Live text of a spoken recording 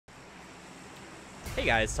Hey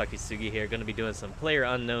guys, Takuyasugi here. Going to be doing some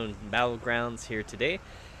Playerunknown Battlegrounds here today.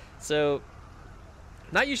 So,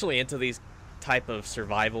 not usually into these type of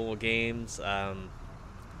survival games,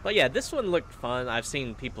 but yeah, this one looked fun. I've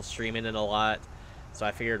seen people streaming it a lot, so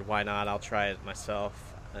I figured why not? I'll try it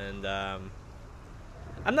myself, and I'm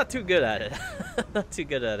not too good at it. Not too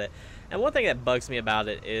good at it. And one thing that bugs me about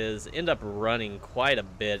it is end up running quite a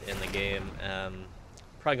bit in the game.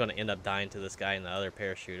 Probably going to end up dying to this guy in the other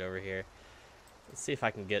parachute over here. Let's see if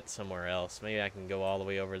I can get somewhere else. Maybe I can go all the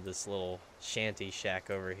way over to this little shanty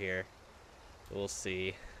shack over here. We'll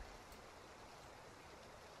see.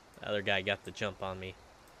 The other guy got the jump on me.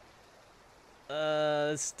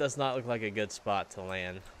 This does not look like a good spot to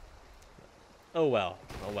land. Oh well.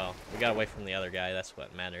 Oh well. We got away from the other guy. That's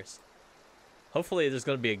what matters. Hopefully there's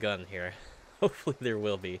going to be a gun here. Hopefully there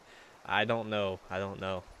will be. I don't know. I don't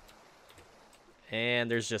know.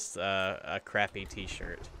 And there's just a crappy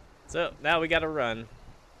t-shirt. So, now we gotta run.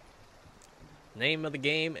 Name of the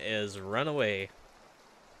game is Runaway.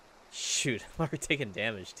 Shoot, I'm already taking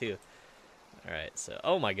damage too. Alright, so,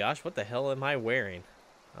 oh my gosh, what the hell am I wearing?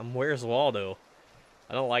 Where's Waldo?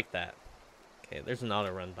 I don't like that. Okay, there's an auto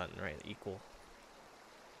run button, right? Equal.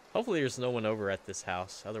 Hopefully there's no one over at this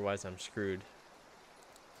house, otherwise I'm screwed.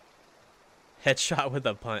 Headshot with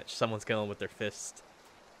a punch. Someone's going with their fist.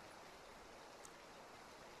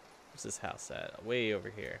 Where's this house at? Way over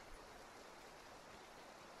here.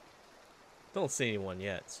 Don't see anyone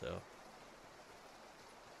yet, so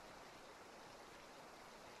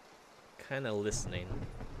kind of listening.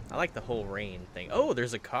 I like the whole rain thing. Oh,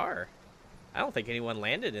 there's a car. I don't think anyone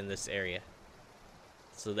landed in this area.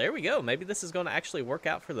 So there we go. Maybe this is going to actually work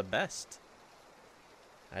out for the best.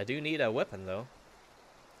 I do need a weapon, though.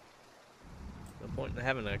 No point in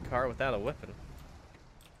having a car without a weapon.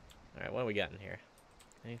 Alright, what do we got in here?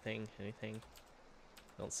 Anything? Anything?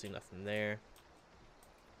 Don't see nothing there.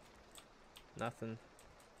 Nothing.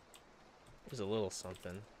 There's a little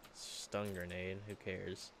something. Stun grenade. Who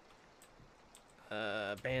cares?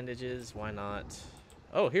 Bandages. Why not?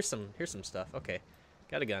 Oh, here's some stuff. Okay,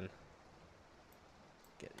 got a gun.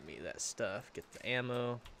 Get me that stuff. Get the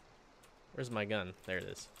ammo. Where's my gun? There it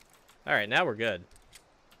is. All right, now we're good.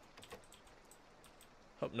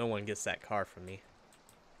 Hope no one gets that car from me.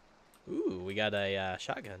 Ooh, we got a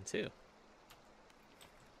shotgun too.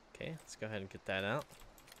 Okay, let's go ahead and get that out.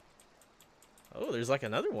 Oh, there's like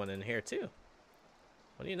another one in here too.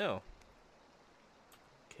 What do you know?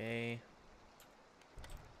 Okay.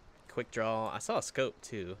 Quick draw. I saw a scope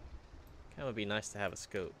too. Kind of would be nice to have a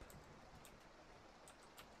scope.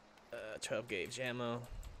 12 gauge ammo.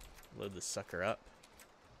 Load this sucker up.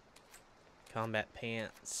 Combat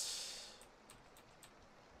pants.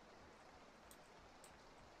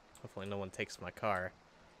 Hopefully no one takes my car.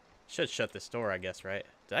 Should shut this door, I guess, right?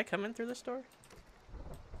 Did I come in through this door?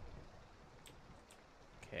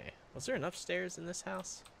 Okay. Was there enough stairs in this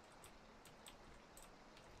house?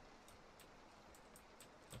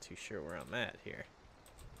 Not too sure where I'm at here.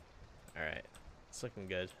 Alright. It's looking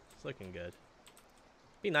good. It's looking good.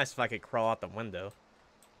 Be nice if I could crawl out the window.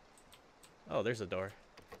 Oh, there's a door.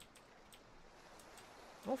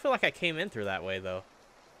 I don't feel like I came in through that way, though.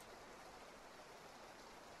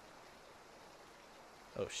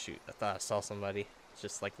 Oh, shoot. I thought I saw somebody. It's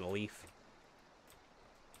just like the leaf.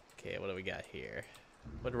 Okay, what do we got here?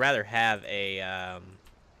 Would rather have a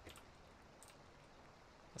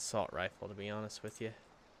assault rifle, to be honest with you.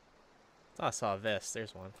 Thought I saw a vest.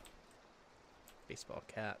 There's one. Baseball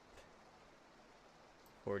cap.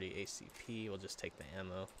 40 ACP. We'll just take the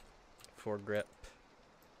ammo. Foregrip.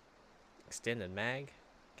 Extended mag.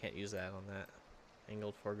 Can't use that on that.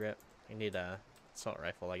 Angled foregrip. I need a assault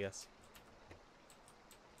rifle, I guess.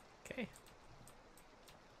 Okay.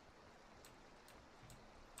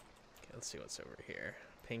 Let's see what's over here.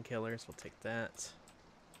 Painkillers, we'll take that.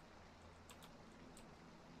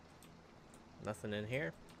 Nothing in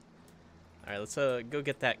here. Alright, let's go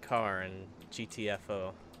get that car and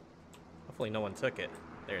GTFO. Hopefully no one took it.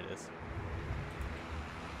 There it is.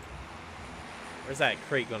 Where's that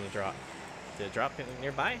crate going to drop? Did it drop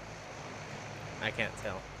nearby? I can't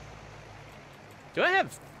tell. Do I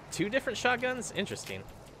have two different shotguns? Interesting.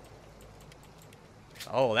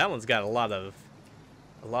 Oh, that one's got a lot of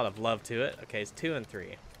love to it. Okay, it's 2 and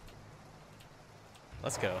 3.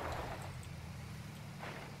 Let's go.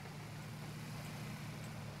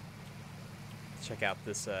 Check out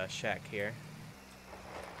this shack here.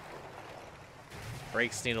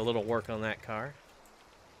 Brakes need a little work on that car.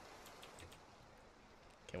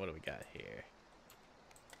 Okay, what do we got here?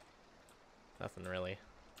 Nothing really.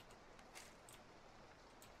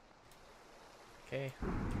 Okay.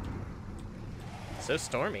 So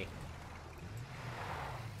stormy.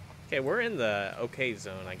 Okay, we're in the okay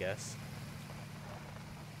zone, I guess.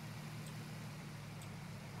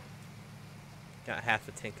 Got half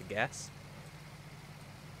a tank of gas.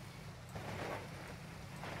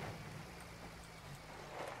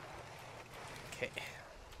 Okay.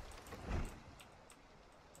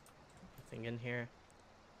 Nothing in here.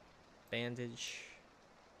 Bandage.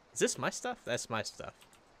 Is this my stuff? That's my stuff.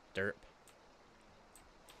 Derp.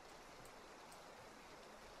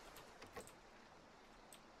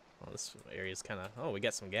 Well, this area's kind of... Oh, we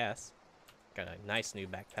got some gas. Got a nice new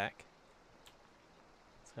backpack.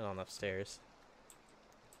 Let's head on upstairs.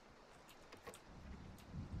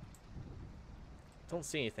 Don't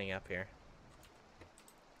see anything up here.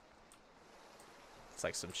 Looks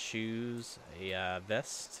like some shoes, a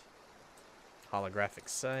vest, holographic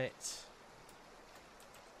sight.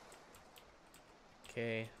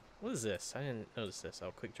 Okay, what is this? I didn't notice this.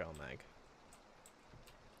 Oh, quick draw mag.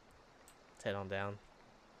 Let's head on down.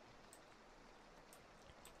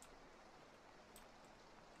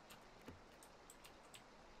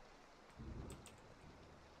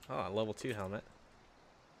 Oh, a level 2 helmet.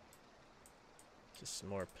 Just some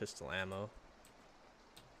more pistol ammo.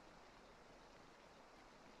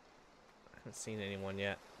 I haven't seen anyone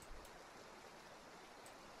yet.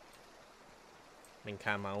 I'm in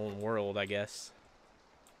kind of my own world, I guess.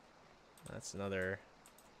 That's another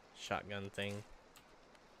shotgun thing.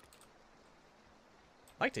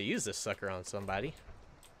 I'd like to use this sucker on somebody.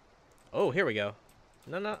 Oh, here we go.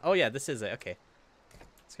 No. Oh, yeah, this is it. Okay.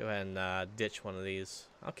 Let's go ahead and ditch one of these.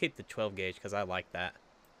 I'll keep the 12 gauge because I like that.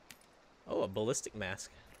 Oh, a ballistic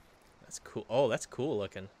mask. That's cool. Oh, that's cool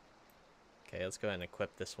looking. Okay, let's go ahead and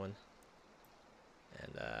equip this one.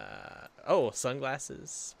 And, oh,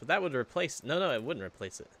 sunglasses. But that would replace... No, it wouldn't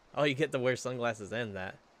replace it. Oh, you get to wear sunglasses and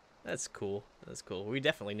that. That's cool. That's cool. We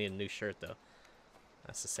definitely need a new shirt, though.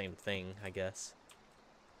 That's the same thing, I guess.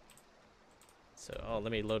 So, oh,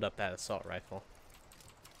 let me load up that assault rifle.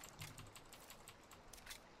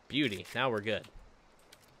 Beauty. Now we're good.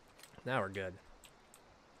 Now we're good.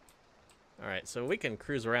 Alright, so we can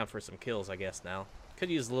cruise around for some kills, I guess, now. Could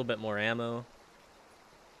use a little bit more ammo.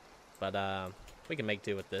 But, we can make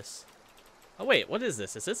do with this. Oh, wait, what is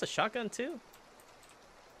this? Is this a shotgun, too?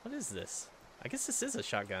 What is this? I guess this is a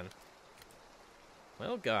shotgun.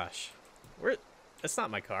 Well, gosh. That's not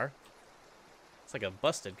my car. It's like a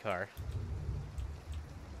busted car.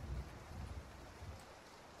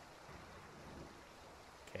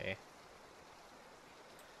 Okay.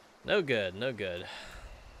 No good, no good.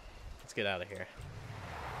 Let's get out of here.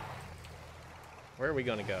 Where are we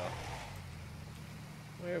gonna go?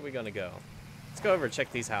 Where are we gonna go? Let's go over and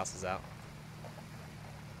check these houses out.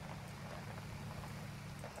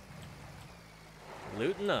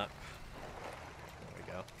 Looting up. There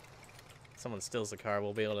we go. If someone steals the car,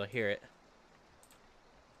 we'll be able to hear it.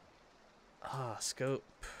 Ah, scope.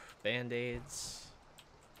 Band-aids.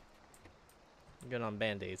 I'm good on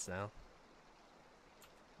band-aids now.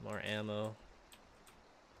 More ammo.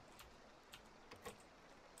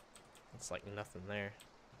 It's like nothing there.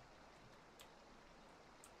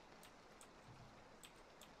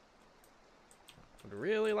 Would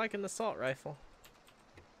really like an assault rifle.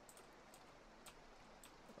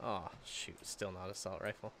 Oh, shoot. Still not assault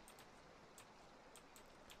rifle.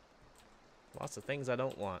 Lots of things I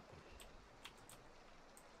don't want.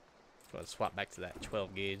 Go ahead and swap back to that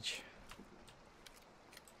 12 gauge.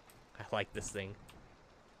 I like this thing.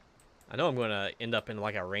 I know I'm going to end up in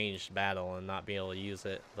like a ranged battle and not be able to use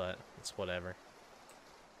it, but it's whatever.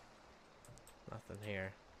 Nothing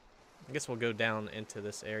here. I guess we'll go down into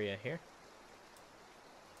this area here.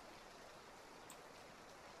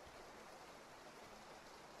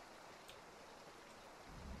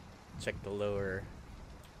 Check the lower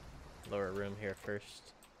room here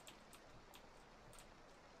first.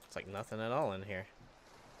 It's like nothing at all in here.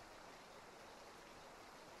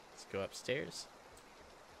 Let's go upstairs.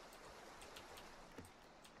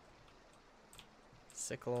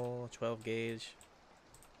 Sickle, 12 gauge.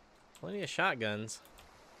 Plenty of shotguns.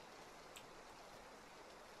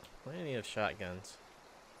 Plenty of shotguns.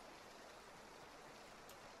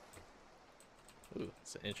 Ooh,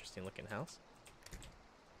 it's an interesting looking house.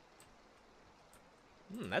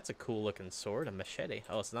 That's a cool looking sword, a machete.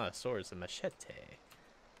 Oh, it's not a sword, it's a machete.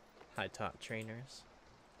 High top trainers.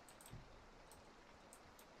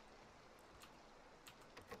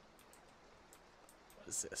 What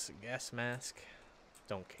is this, a gas mask?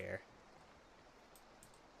 Don't care.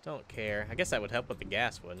 Don't care. I guess that would help with the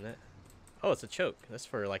gas, wouldn't it? Oh, it's a choke. That's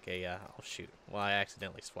for like a, oh shoot. Well, I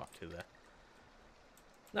accidentally swapped to the...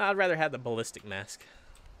 No, I'd rather have the ballistic mask.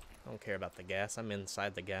 I don't care about the gas. I'm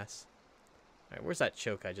inside the gas. Alright, where's that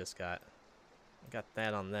choke I just got? I got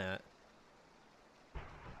that on that.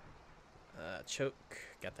 Choke.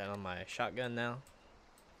 Got that on my shotgun now.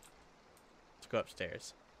 Let's go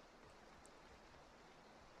upstairs.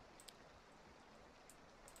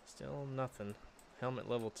 Still nothing. Helmet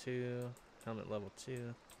level 2. Helmet level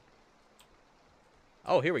 2.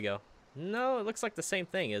 Oh, here we go. No, it looks like the same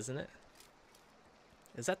thing, isn't it?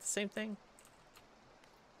 Is that the same thing?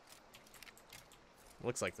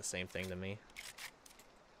 Looks like the same thing to me.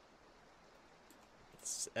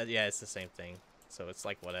 Yeah, it's the same thing. So it's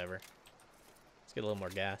like whatever. Let's get a little more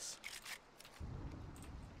gas.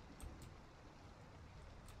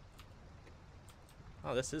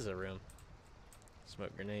 Oh, this is a room.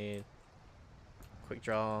 Smoke grenade. Quick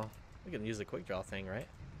draw. We can use the quick draw thing, right?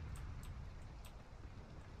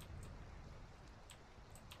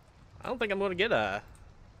 I don't think I'm going to get a...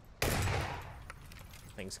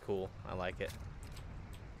 Thing's cool. I like it.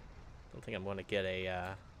 Don't think I'm going to get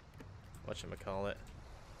a... whatchamacallit.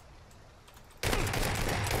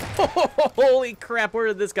 Holy crap, where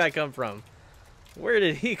did this guy come from? Where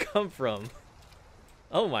did he come from?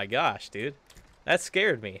 Oh my gosh, dude. That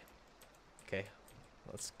scared me. Okay,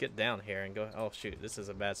 let's get down here and go. Oh shoot, this is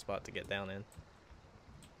a bad spot to get down in.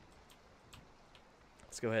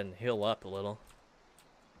 Let's go ahead and heal up a little.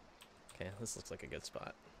 Okay, this looks like a good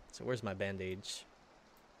spot. So where's my bandage?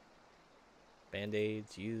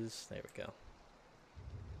 Band-aids, use. There we go.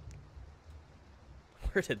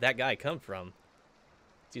 Where did that guy come from?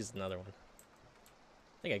 Let's use another one.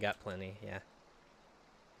 I think I got plenty, yeah.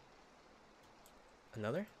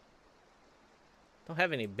 Another? Don't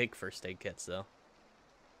have any big first aid kits, though.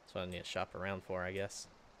 That's what I need to shop around for, I guess.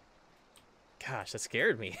 Gosh, that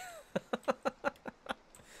scared me.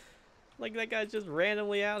 Like, that guy's just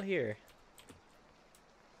randomly out here.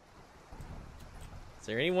 Is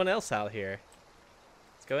there anyone else out here?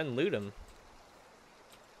 Let's go ahead and loot him.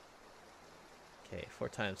 Okay,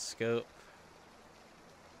 4x scope.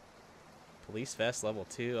 Police vest level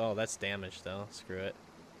 2. Oh, that's damaged though. Screw it.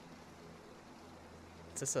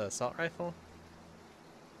 Is this an assault rifle?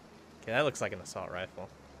 Okay, that looks like an assault rifle.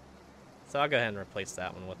 So I'll go ahead and replace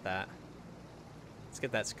that one with that. Let's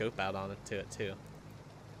get that scope out onto it too.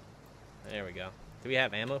 There we go. Do we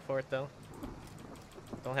have ammo for it though?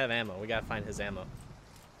 Don't have ammo. We gotta find his ammo.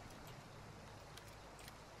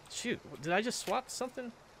 Shoot, did I just swap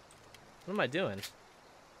something? What am I doing?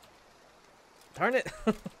 Darn it.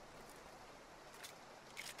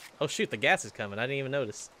 Oh shoot, the gas is coming. I didn't even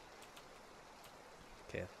notice.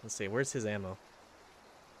 Okay, let's see. Where's his ammo?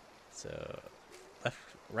 So, left,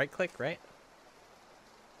 right click, right?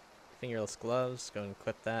 Fingerless gloves. Go and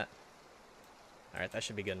equip that. Alright, that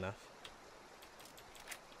should be good enough.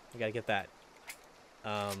 We gotta get that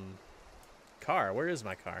car. Where is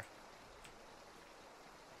my car?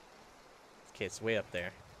 Okay, it's way up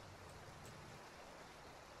there.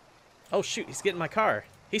 Oh shoot, he's getting my car.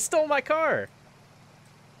 He stole my car!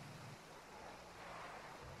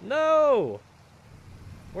 No!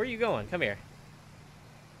 Where are you going? Come here.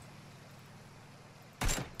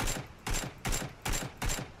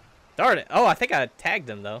 Darn it. Oh, I think I tagged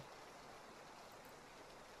him though.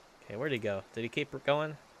 Okay, where'd he go? Did he keep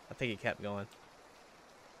going? I think he kept going.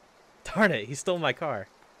 Darn it, he stole my car.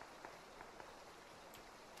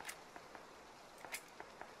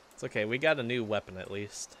 It's okay, we got a new weapon at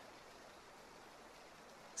least.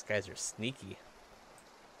 These guys are sneaky.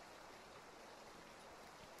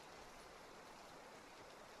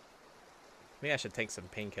 Maybe I should take some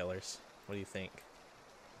painkillers. What do you think?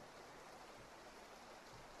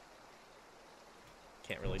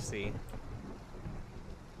 Can't really see.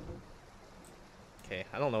 Okay,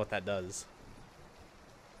 I don't know what that does.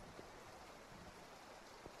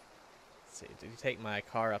 Let's see, did you take my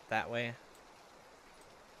car up that way?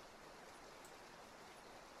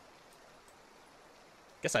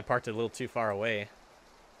 Guess I parked it a little too far away.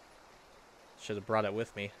 Should have brought it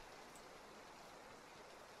with me.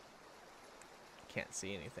 Can't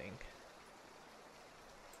see anything.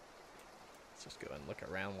 Let's just go and look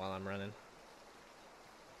around while I'm running.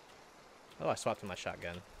 Oh, I swapped to my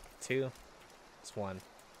shotgun. 2. It's 1.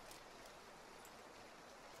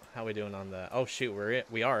 How we doing on the... Oh shoot,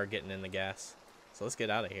 we are getting in the gas. So let's get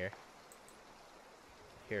out of here.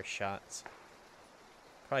 Hear shots.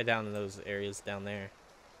 Probably down in those areas down there.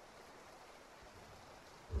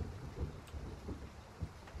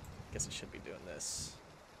 Guess I should be doing this.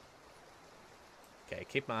 Okay,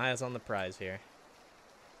 keep my eyes on the prize here.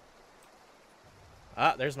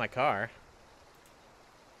 Ah, there's my car.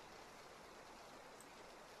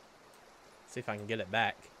 See if I can get it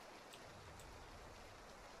back.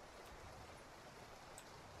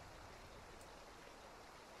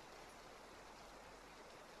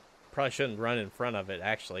 Probably shouldn't run in front of it,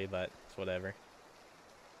 actually, but it's whatever.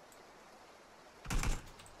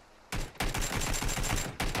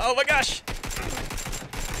 Oh my gosh!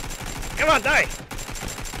 Come on, die!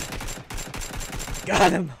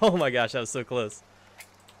 Got him! Oh my gosh, that was so close.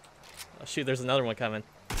 Oh shoot, there's another one coming.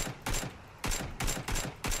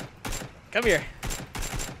 Come here.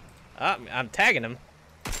 Oh, I'm tagging him.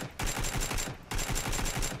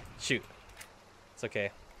 Shoot. It's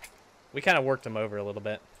okay. We kind of worked him over a little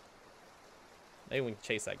bit. Maybe we can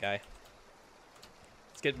chase that guy.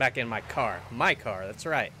 Let's get back in my car. My car, that's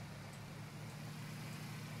right.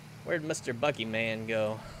 Where'd Mr. Bucky Man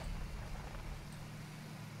go?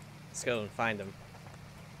 Let's go and find him.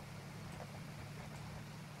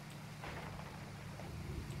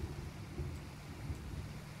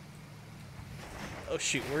 Oh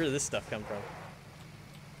shoot, where did this stuff come from?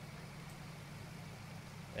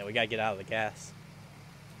 Yeah, we gotta get out of the gas.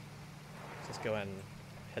 Let's just go ahead and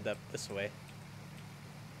head up this way.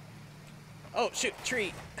 Oh shoot,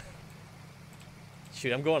 tree!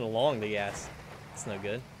 Shoot, I'm going along the gas. It's no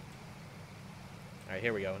good. Alright,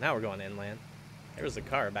 here we go. Now we're going inland. There was a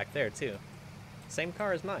car back there too. Same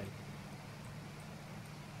car as mine.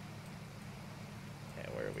 Okay,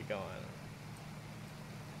 where are we going?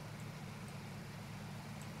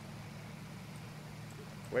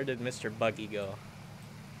 Where did Mr. Buggy go?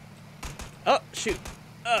 Oh, shoot.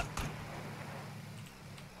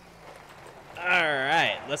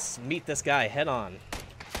 Alright, let's meet this guy head on.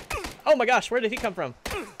 Oh my gosh, where did he come from?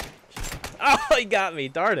 Oh, he got me.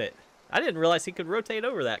 Darn it. I didn't realize he could rotate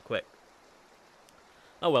over that quick.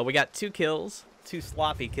 Oh well, we got 2 kills. 2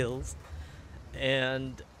 sloppy kills.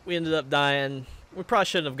 And we ended up dying. We probably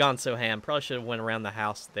shouldn't have gone so ham. Probably should have went around the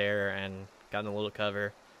house there and gotten a little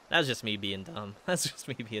cover. That's just me being dumb. That's just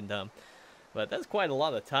me being dumb. But that's quite a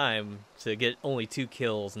lot of time to get only 2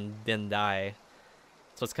 kills and then die.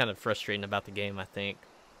 So it's kind of frustrating about the game, I think.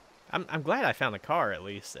 I'm glad I found a car at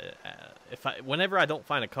least. Whenever I don't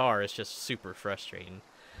find a car, it's just super frustrating.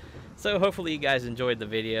 So hopefully you guys enjoyed the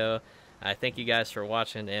video. I thank you guys for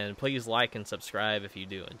watching, and please like and subscribe if you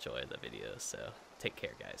do enjoy the video. So take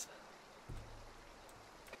care, guys.